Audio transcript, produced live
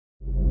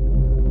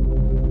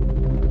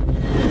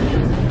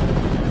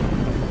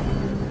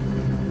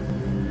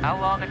How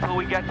long until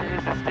we get to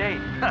his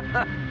estate?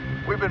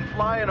 We've been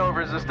flying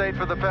over his estate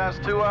for the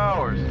past 2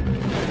 hours.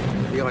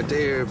 The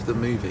idea of the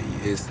movie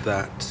is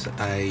that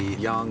a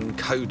young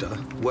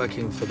coder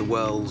working for the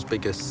world's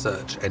biggest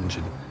search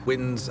engine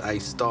wins a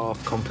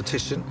staff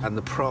competition, and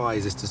the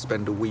prize is to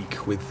spend a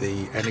week with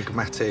the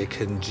enigmatic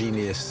and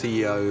genius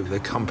CEO of the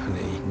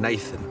company,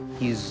 Nathan.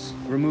 He's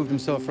removed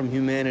himself from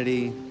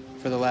humanity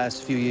for the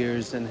last few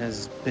years and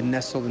has been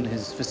nestled in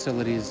his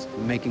facilities,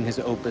 making his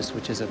opus,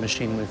 which is a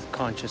machine with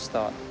conscious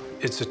thought.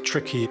 It's a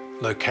tricky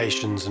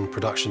locations and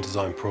production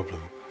design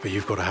problem, but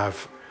you've got to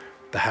have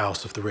the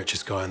house of the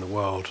richest guy in the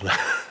world.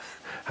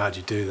 How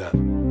do you do that?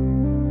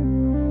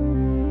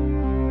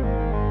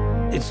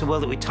 It's a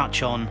world that we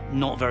touch on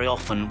not very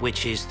often,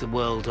 which is the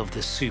world of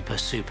the super,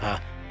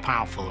 super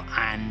powerful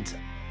and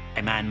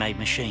a man-made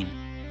machine.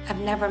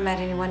 I've never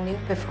met anyone new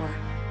before.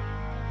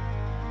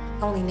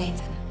 Only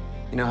Nathan.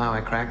 You know how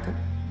I cracked it?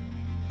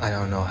 I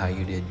don't know how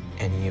you did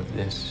any of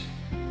this.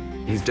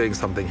 He's doing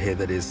something here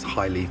that is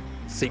highly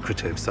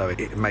secretive, so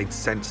it made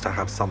sense to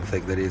have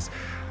something that is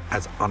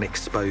as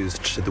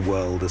unexposed to the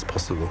world as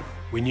possible.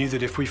 We knew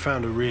that if we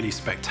found a really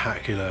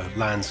spectacular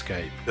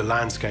landscape, the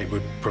landscape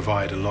would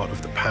provide a lot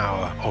of the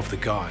power of the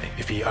guy.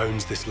 If he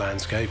owns this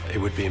landscape,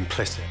 it would be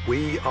implicit.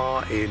 We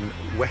are in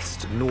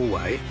West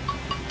Norway.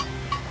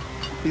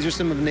 These are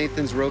some of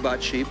Nathan's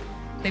robot sheep.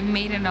 They've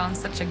made it on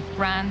such a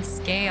grand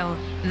scale.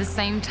 At the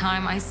same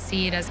time, I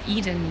see it as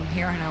Eden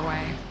here in a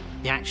way.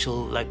 The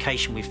actual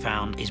location we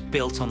found is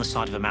built on the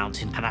side of a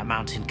mountain, and that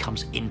mountain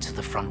comes into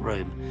the front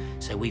room.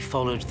 So we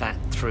followed that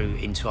through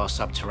into our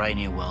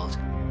subterranean world.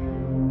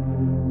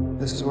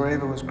 This is where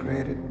Ava was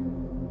created.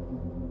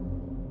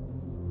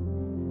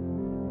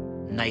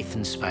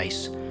 Nathan's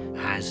space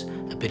has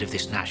a bit of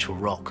this natural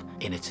rock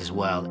in it as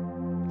well.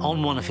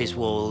 On one of his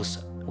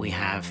walls, we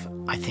have,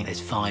 I think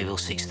there's 5,000 or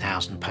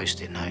 6,000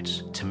 post-it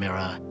notes to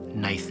mirror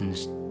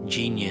Nathan's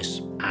genius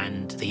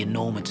and the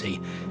enormity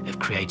of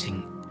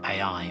creating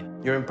AI.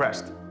 You're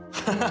impressed?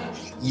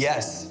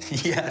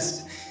 Yes,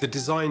 yes. The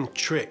design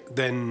trick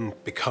then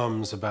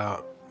becomes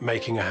about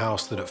making a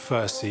house that at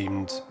first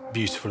seemed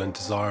beautiful and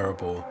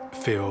desirable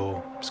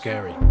feel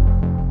scary.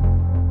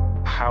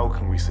 How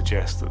can we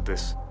suggest that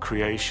this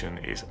creation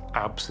is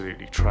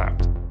absolutely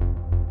trapped?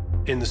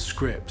 In the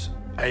script,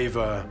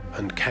 Ava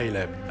and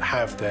Caleb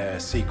have their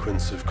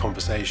sequence of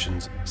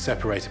conversations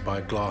separated by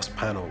a glass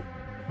panel.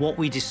 What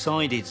we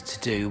decided to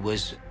do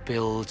was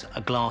build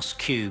a glass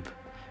cube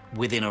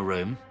within a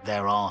room.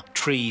 There are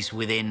trees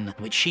within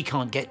which she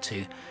can't get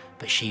to,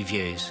 but she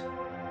views.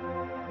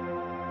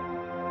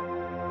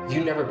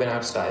 You've never been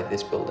outside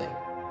this building?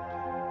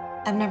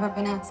 I've never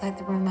been outside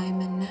the room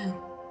I'm in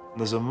now.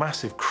 There's a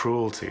massive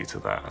cruelty to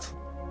that,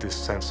 this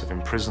sense of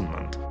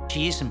imprisonment.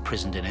 She is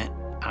imprisoned in it,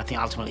 and I think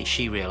ultimately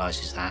she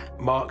realizes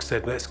that. Mark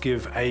said, let's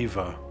give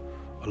Ava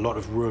a lot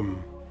of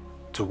room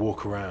to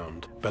walk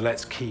around, but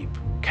let's keep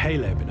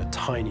Caleb in a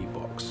tiny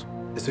box.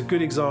 It's a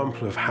good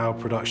example of how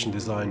production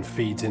design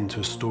feeds into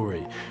a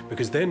story,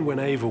 because then when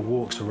Ava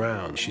walks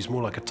around, she's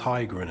more like a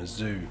tiger in a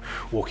zoo,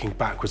 walking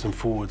backwards and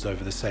forwards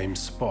over the same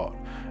spot.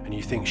 And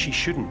you think she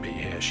shouldn't be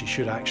here, she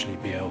should actually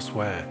be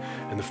elsewhere.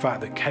 And the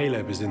fact that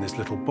Caleb is in this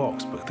little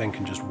box, but then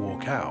can just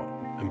walk out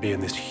and be in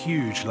this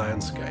huge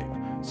landscape,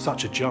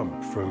 such a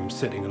jump from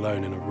sitting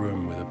alone in a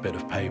room with a bit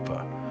of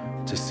paper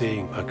to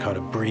seeing a kind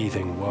of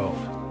breathing world.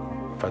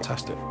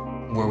 Fantastic.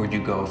 Where would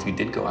you go if you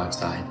did go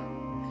outside?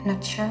 I'm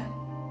not sure.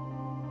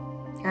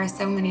 There are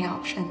so many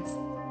options.